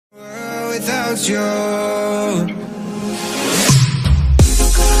without you.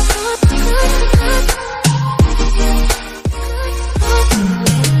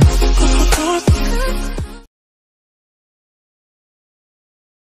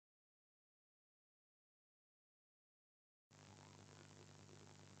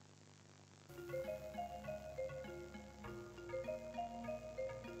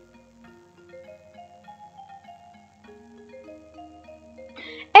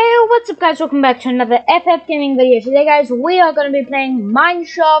 Hey, what's up guys, welcome back to another FF Gaming video. Today guys, we are going to be playing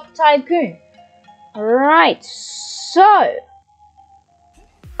Mineshaft Tycoon. Right, so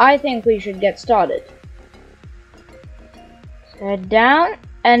I think we should get started. Let's head down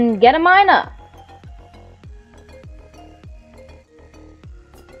and get a miner.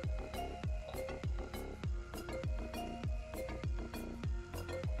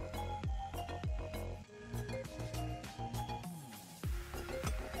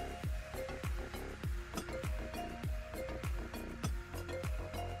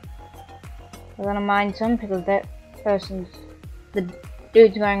 We're gonna mine some because the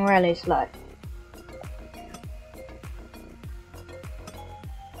dude's going really slow.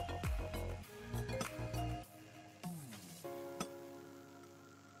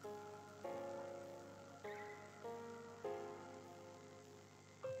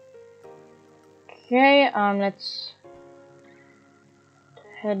 Okay, let's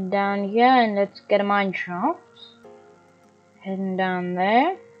head down here and let's get a mine shaft. Heading down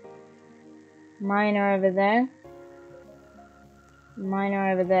there. Miner over there.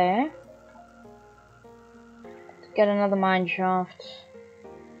 Miner over there. Let's get another mine shaft.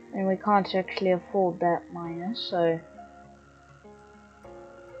 And we can't actually afford that miner, so.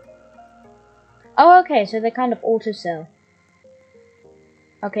 Oh, okay, so they kind of auto sell.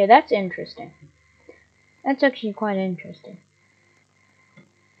 Okay, that's interesting. That's actually quite interesting.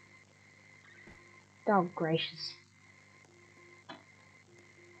 Oh, gracious.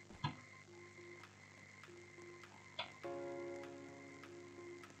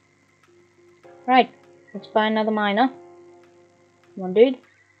 Right, let's buy another miner. Come on, dude.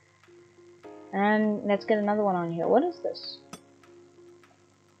 And let's get another one on here. What is this?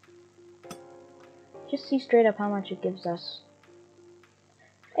 Just see straight up how much it gives us.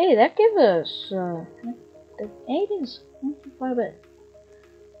 Hey, that gives us 80s. Quite a bit.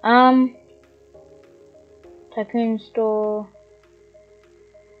 Tycoon store.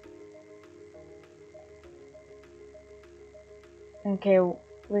 Okay.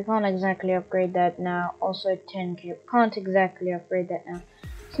 We can't exactly upgrade that now. Also 10 cube. Can't exactly upgrade that now.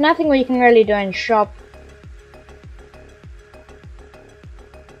 There's nothing we can really do in shop.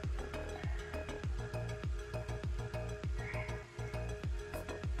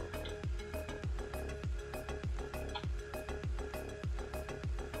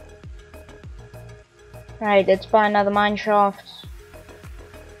 Right, let's buy another mine shaft.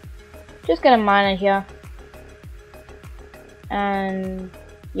 Just get a miner here. And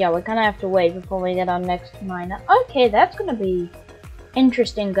yeah, we kind of have to wait before we get our next miner. Okay, that's gonna be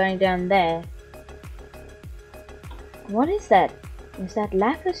interesting going down there. What is that? Is that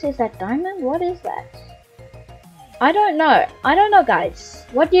lapis? Is that diamond? What is that? I don't know. I don't know, guys.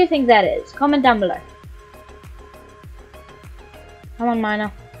 What do you think that is? Comment down below. Come on,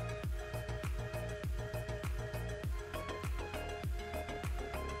 miner.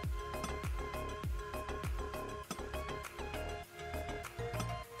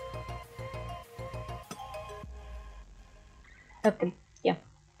 Okay, yeah.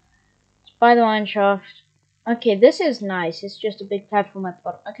 Let's buy the mine shaft. Okay, this is nice. It's just a big platform at the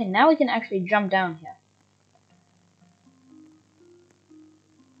bottom. Okay, now we can actually jump down here.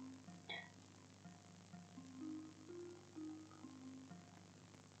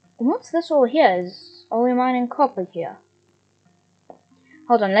 What's this all here? Are we mining copper here?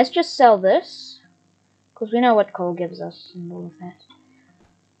 Hold on, let's just sell this. Because we know what coal gives us and all of that.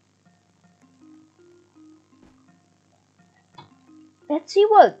 Let's see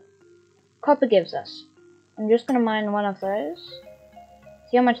what copper gives us. I'm just gonna mine one of those.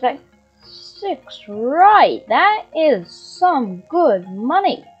 See how much that? 6. Right, that is some good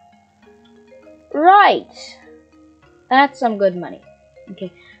money. Right, that's some good money.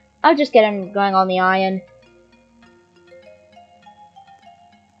 Okay, I'll just get him going on the iron.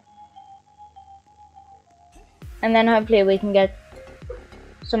 And then hopefully we can get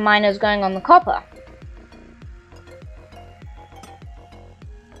some miners going on the copper.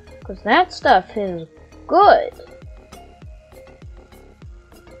 Because that stuff is good.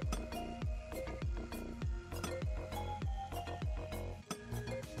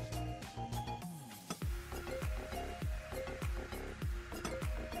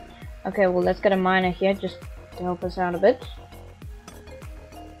 Okay, well, let's get a miner here just to help us out a bit.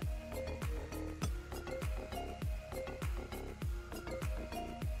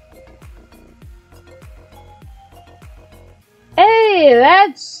 Hey,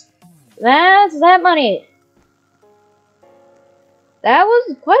 that's that money. That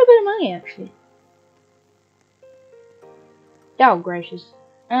was quite a bit of money, actually. Oh, gracious.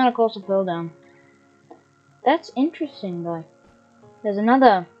 And of course, it fell down. That's interesting, though. There's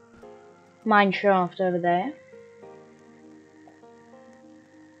another mine shaft over there.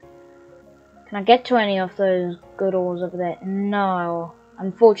 Can I get to any of those good ores over there? No.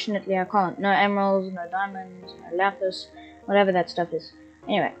 Unfortunately, I can't. No emeralds, no diamonds, no lapis, whatever that stuff is.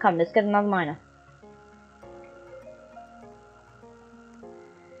 Anyway, come, let's get another miner.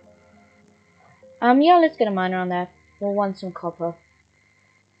 Yeah, let's get a miner on that. We'll want some copper.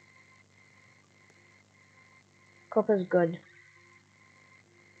 Copper's good.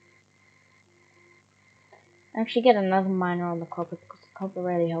 Actually, get another miner on the copper because the copper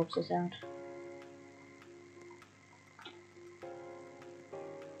really helps us out.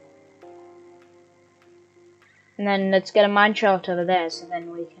 And then let's get a mine shaft over there so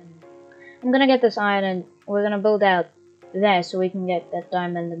then we can... I'm gonna get this iron and we're gonna build out there so we can get that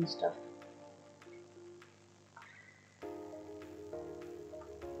diamond and stuff.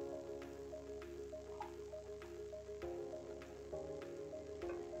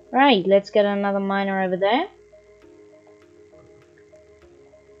 Right, let's get another miner over there.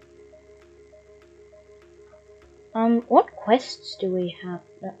 What quests do we have?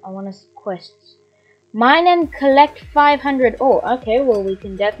 I want to quests. Mine and collect 500 ore. Okay, well we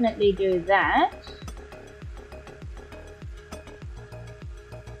can definitely do that.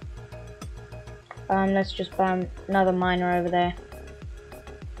 Let's just buy another miner over there.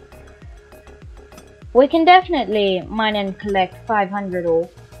 We can definitely mine and collect 500 ore.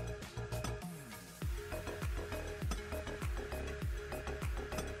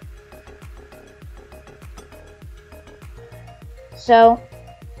 So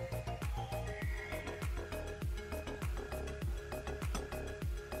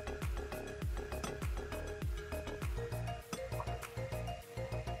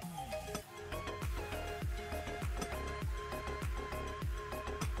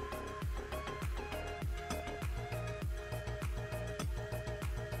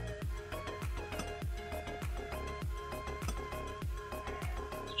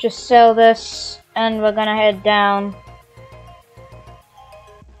just sell this and we're gonna head down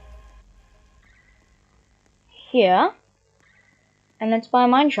here and let's buy a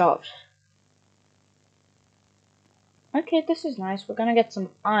mine shaft. Okay, this is nice. We're gonna get some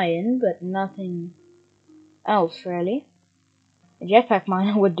iron, but nothing else really. A jetpack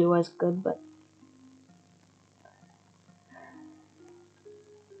miner would do us good, but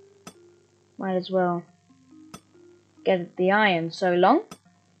might as well get the iron so long.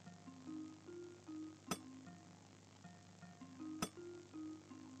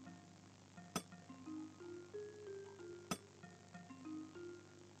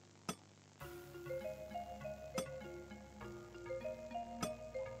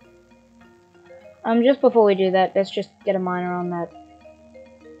 Just before we do that, let's just get a miner on that.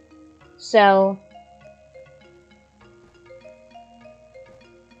 Sell.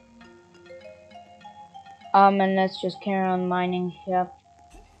 And let's just carry on mining here.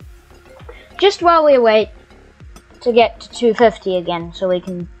 Just while we wait to get to 250 again, so we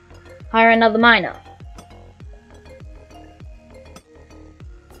can hire another miner.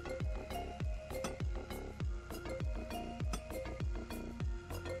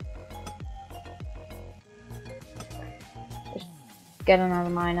 Get another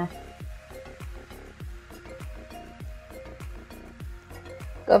miner.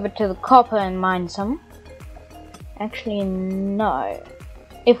 Go over to the copper and mine some. Actually, no.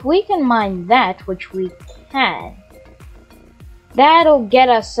 If we can mine that, which we can, that'll get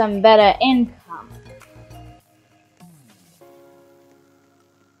us some better income.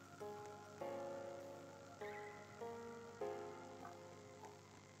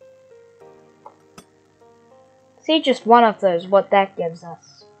 See just one of those, what that gives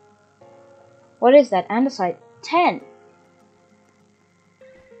us. What is that? Andesite 10.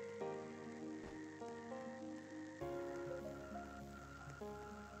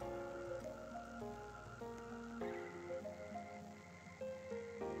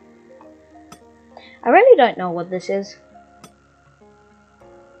 I really don't know what this is.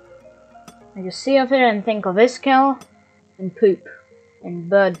 I just see of it and think of Iskell and poop and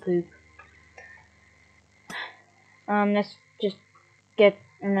bird poop. Let's just get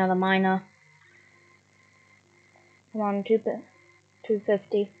another miner. Come on,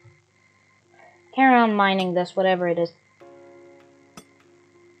 250. carry on mining this, whatever it is.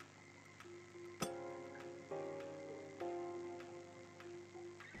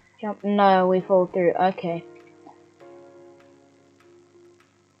 Jump. No, we fall through. Okay.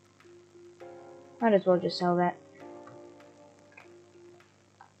 Might as well just sell that.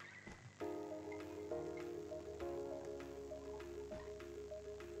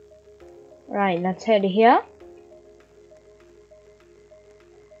 Right, let's head here.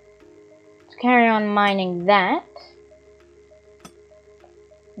 Let's carry on mining that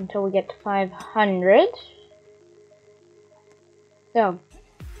until we get to 500. Oh,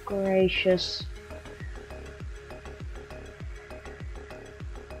 gracious.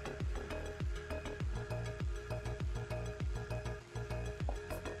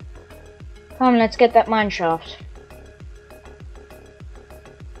 Come, let's get that mine shaft.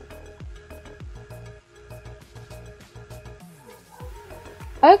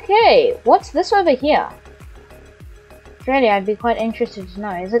 Okay, what's this over here? Really, I'd be quite interested to know.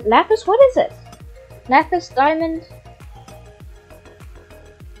 Is it lapis? What is it? Lapis, diamond?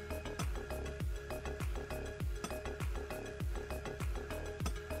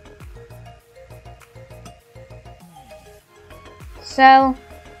 Sell.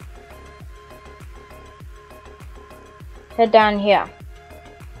 Head down here.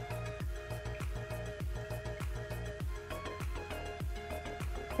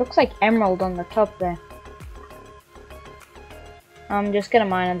 Looks like emerald on the top there. I'm just gonna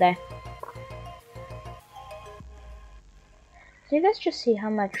mine it there. So let's just see how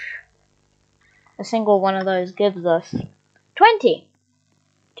much a single one of those gives us. 20!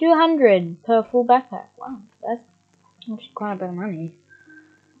 200 per full backpack. Wow, that's actually quite a bit of money.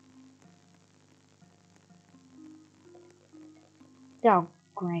 Oh,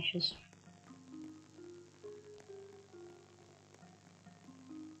 gracious.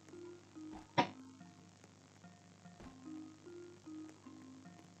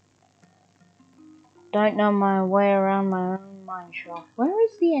 Don't know my way around my own mine shaft. Where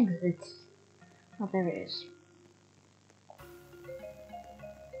is the exit? Oh, there it is.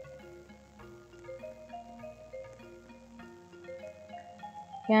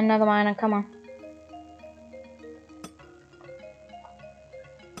 Yeah, another miner, come on.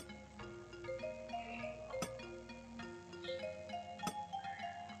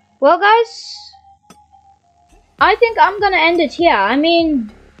 Well, guys, I think I'm gonna end it here. I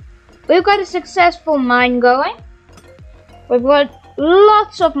mean, we've got a successful mine going. We've got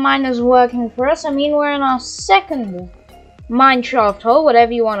lots of miners working for us. I mean, we're in our second mine shaft hole,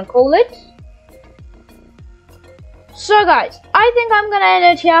 whatever you want to call it. So, guys, I think I'm gonna end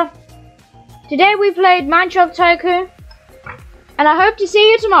it here. Today we played Mineshaft Tycoon, and I hope to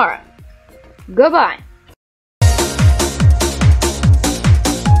see you tomorrow. Goodbye.